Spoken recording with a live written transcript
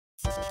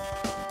As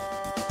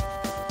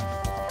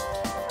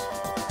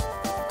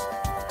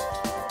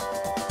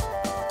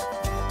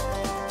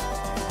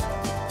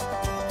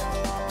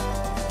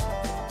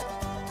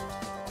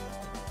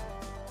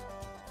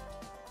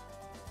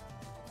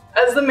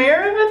the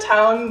mayor of a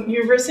town,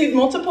 you've received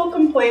multiple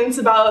complaints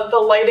about the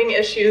lighting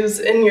issues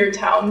in your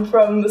town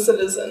from the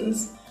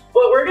citizens.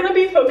 What we're going to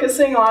be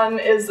focusing on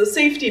is the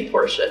safety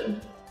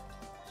portion.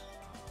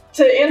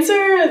 To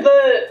answer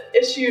the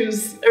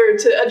issues, or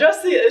to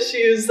address the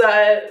issues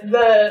that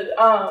the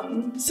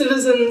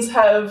citizens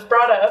have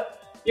brought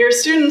up, your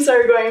students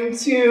are going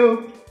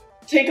to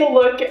take a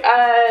look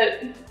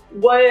at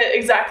what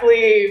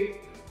exactly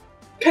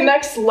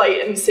connects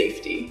light and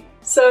safety.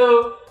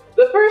 So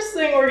the first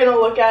thing we're going to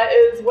look at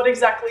is what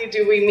exactly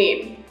do we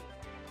mean?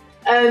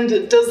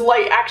 And does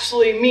light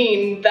actually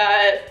mean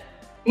that,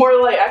 more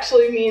light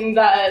actually mean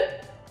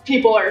that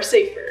people are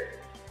safer?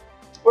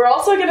 We're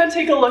also going to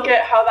take a look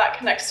at how that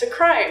connects to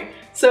crime.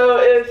 So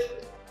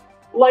if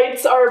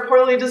lights are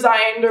poorly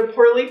designed or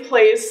poorly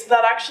placed,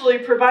 that actually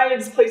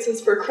provides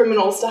places for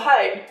criminals to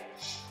hide.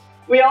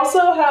 We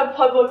also have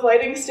public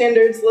lighting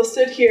standards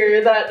listed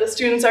here that the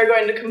students are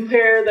going to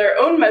compare their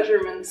own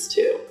measurements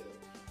to.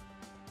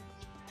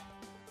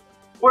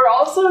 We're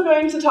also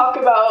going to talk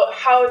about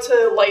how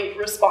to light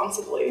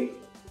responsibly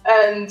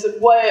and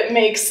what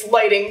makes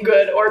lighting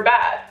good or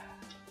bad.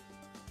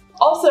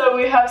 Also,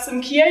 we have some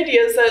key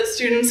ideas that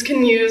students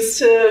can use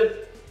to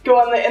go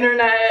on the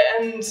internet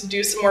and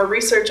do some more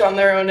research on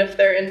their own if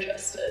they're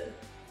interested.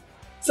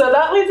 So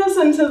that leads us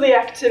into the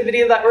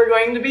activity that we're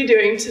going to be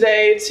doing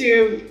today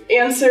to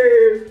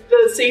answer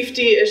the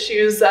safety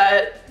issues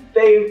that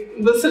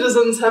the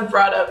citizens have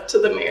brought up to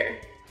the mayor.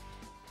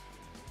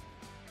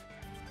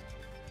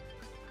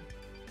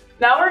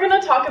 Now we're going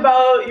to talk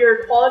about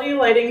your quality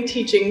lighting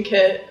teaching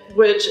kit,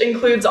 which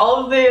includes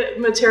all of the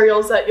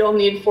materials that you'll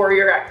need for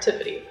your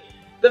activity.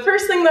 The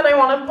first thing that I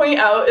want to point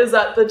out is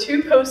that the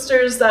two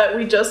posters that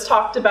we just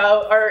talked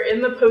about are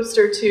in the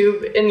poster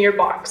tube in your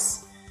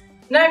box.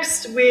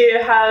 Next, we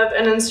have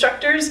an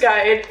instructor's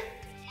guide,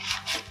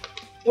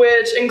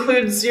 which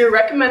includes your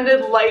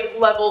recommended light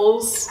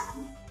levels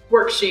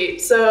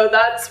worksheet. So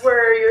that's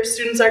where your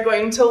students are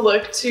going to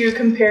look to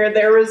compare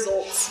their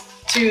results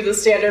to the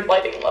standard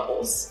lighting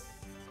levels.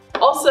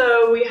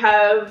 Also, we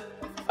have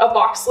a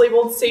box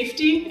labeled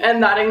safety,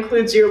 and that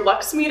includes your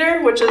lux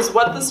meter, which is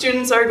what the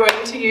students are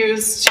going to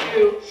use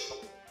to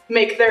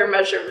make their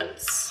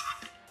measurements.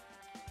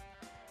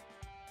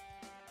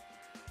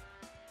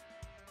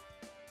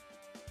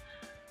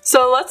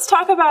 So let's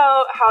talk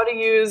about how to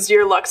use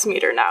your lux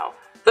meter now.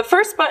 The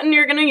first button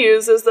you're going to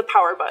use is the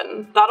power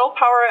button. That'll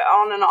power it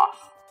on and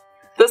off.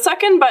 The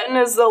second button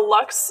is the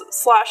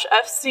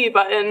lux/FC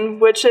button,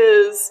 which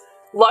is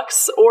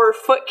lux or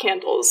foot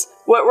candles.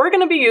 What we're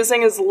going to be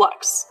using is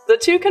lux. The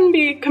two can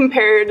be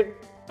compared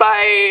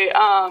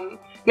by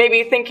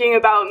maybe thinking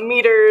about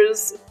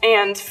meters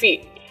and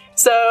feet.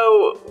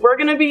 So we're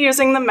going to be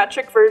using the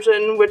metric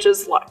version, which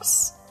is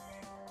lux.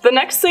 The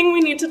next thing we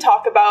need to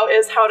talk about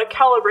is how to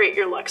calibrate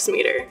your lux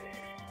meter.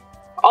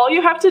 All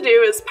you have to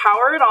do is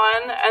power it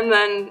on and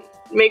then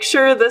make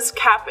sure this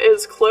cap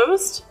is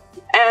closed,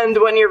 and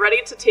when you're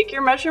ready to take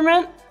your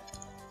measurement,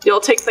 you'll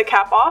take the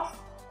cap off.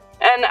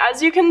 And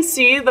as you can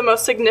see, the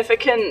most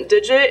significant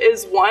digit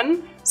is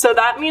 1, so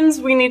that means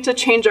we need to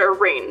change our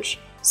range.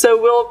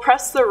 So we'll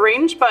press the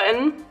range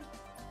button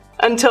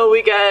until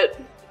we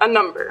get a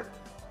number.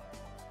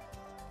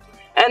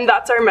 And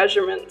that's our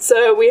measurement.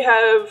 So we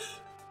have,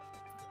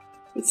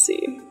 let's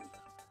see,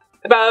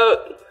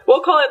 we'll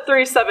call it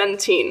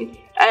 317,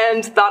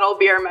 and that'll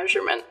be our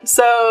measurement.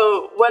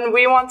 So when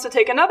we want to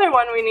take another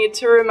one, we need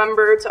to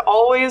remember to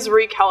always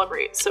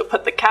recalibrate. So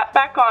put the cap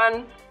back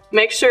on,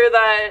 make sure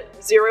that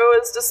 0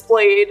 is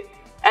displayed,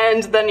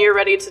 and then you're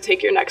ready to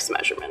take your next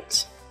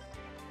measurement.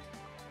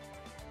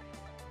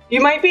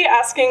 You might be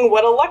asking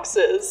what a lux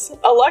is.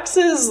 A lux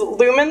is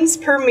lumens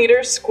per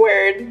meter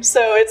squared,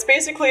 so it's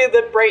basically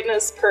the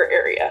brightness per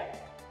area.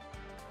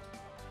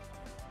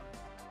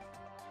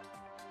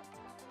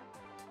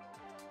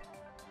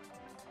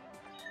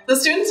 The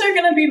students are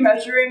going to be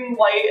measuring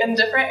light in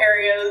different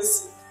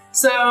areas,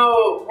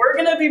 so we're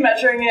going to be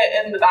measuring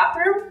it in the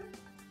bathroom.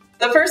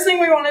 The first thing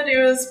we want to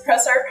do is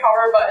press our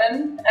power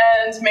button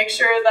and make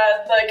sure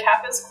that the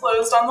cap is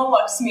closed on the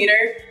lux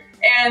meter.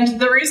 And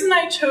the reason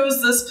I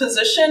chose this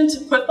position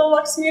to put the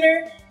lux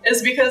meter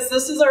is because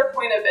this is our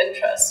point of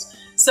interest.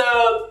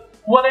 So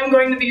what I'm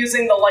going to be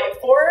using the light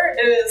for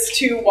is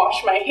to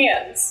wash my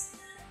hands.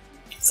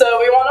 So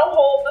we want to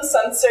hold the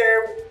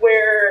sensor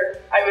where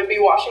I would be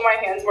washing my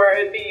hands, where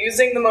I would be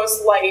using the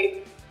most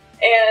light.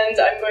 And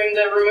I'm going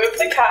to remove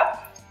the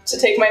cap to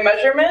take my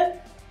measurement.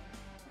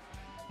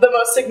 The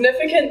most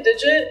significant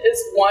digit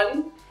is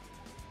 1.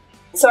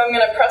 So I'm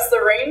going to press the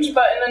range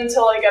button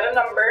until I get a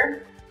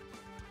number.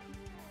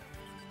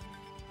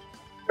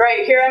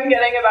 Right here I'm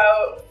getting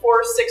about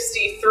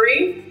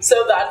 463,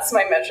 so that's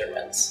my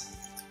measurement.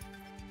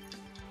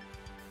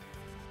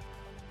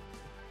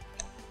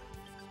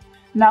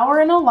 Now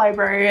we're in a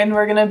library and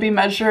we're gonna be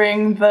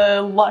measuring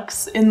the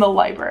lux in the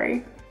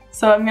library.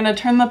 So I'm gonna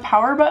turn the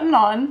power button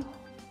on,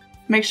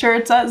 make sure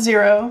it's at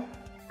 0,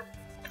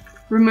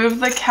 remove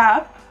the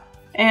cap,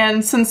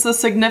 and since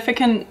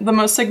the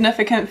most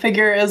significant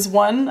figure is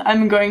 1,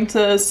 I'm going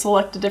to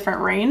select a different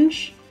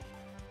range.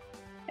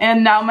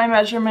 And now my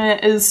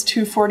measurement is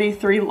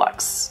 243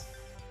 lux.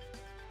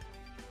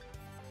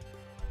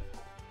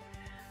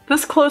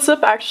 This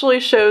close-up actually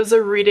shows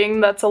a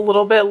reading that's a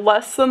little bit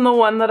less than the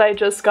one that I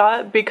just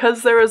got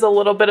because there was a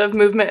little bit of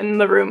movement in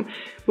the room.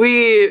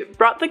 We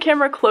brought the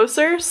camera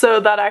closer, so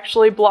that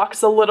actually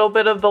blocks a little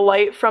bit of the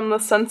light from the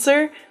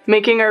sensor,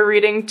 making our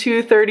reading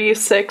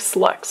 236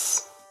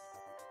 lux.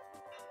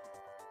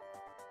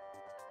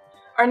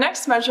 Our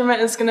next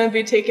measurement is going to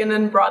be taken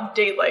in broad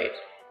daylight.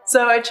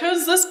 So I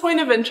chose this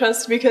point of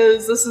interest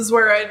because this is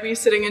where I'd be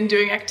sitting and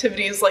doing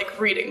activities like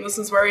reading. This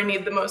is where I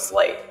need the most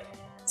light.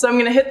 So I'm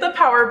going to hit the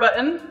power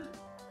button.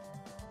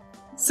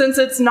 Since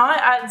it's not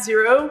at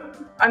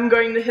 0, I'm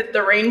going to hit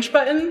the range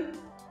button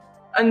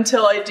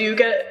until I do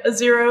get a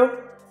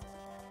 0.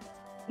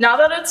 Now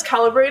that it's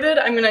calibrated,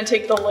 I'm going to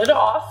take the lid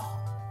off.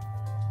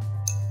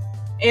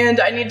 And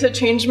I need to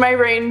change my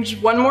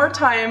range one more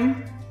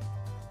time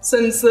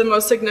since the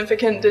most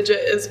significant digit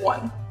is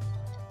 1.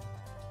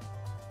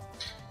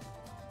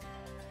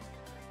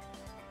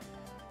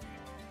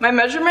 My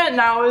measurement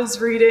now is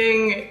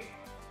reading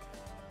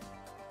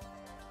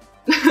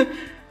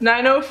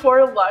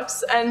 904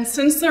 lux, and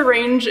since the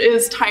range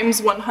is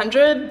times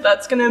 100,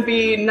 that's going to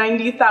be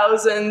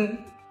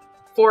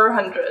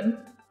 90,400.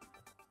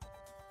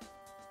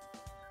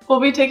 We'll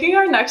be taking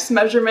our next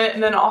measurement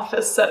in an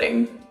office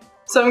setting.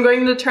 So I'm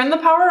going to turn the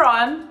power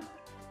on,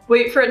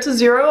 wait for it to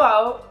 0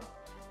 out,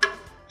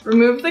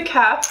 remove the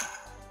cap,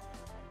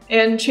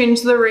 and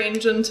change the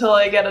range until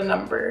I get a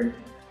number.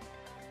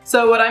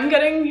 So what I'm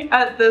getting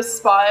at this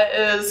spot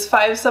is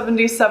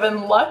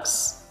 577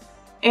 lux.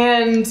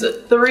 And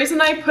the reason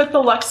I put the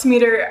lux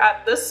meter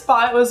at this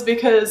spot was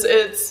because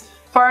it's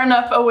far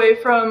enough away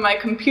from my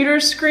computer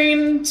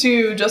screen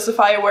to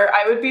justify where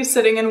I would be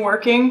sitting and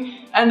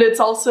working, and it's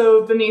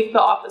also beneath the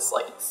office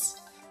lights.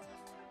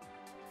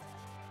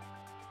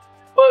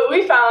 What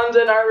we found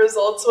in our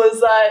results was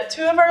that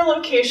 2 of our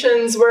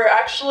locations were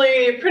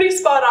actually pretty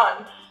spot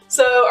on.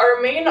 So our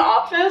main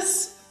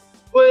office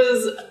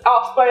was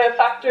off by a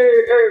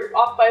factor, or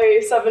off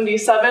by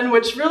 77,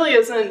 which really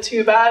isn't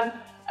too bad.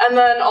 And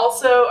then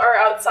also our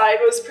outside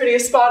was pretty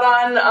spot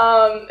on.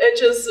 It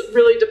just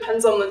really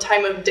depends on the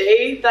time of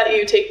day that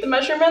you take the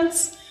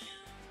measurements.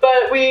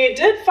 But we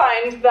did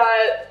find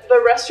that the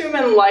restroom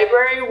and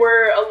library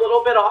were a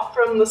little bit off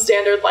from the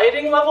standard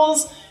lighting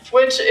levels,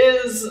 which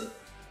is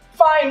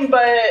fine,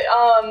 but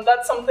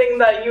that's something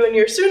that you and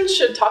your students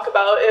should talk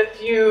about if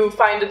you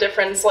find a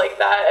difference like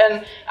that,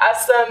 and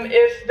ask them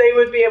if they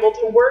would be able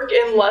to work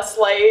in less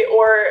light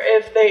or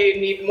if they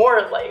need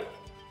more light.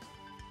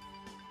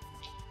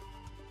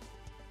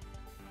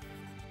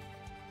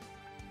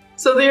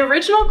 So the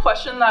original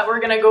question that we're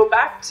going to go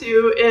back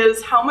to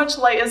is how much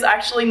light is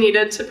actually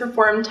needed to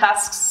perform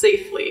tasks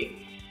safely.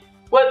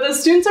 What the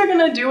students are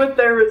going to do with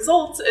their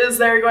results is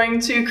they're going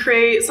to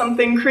create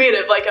something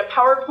creative, like a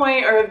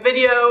PowerPoint or a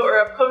video or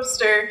a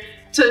poster,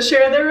 to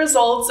share their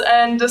results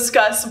and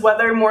discuss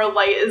whether more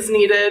light is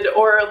needed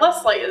or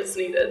less light is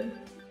needed.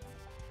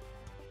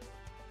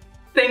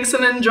 Thanks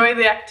and enjoy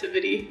the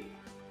activity.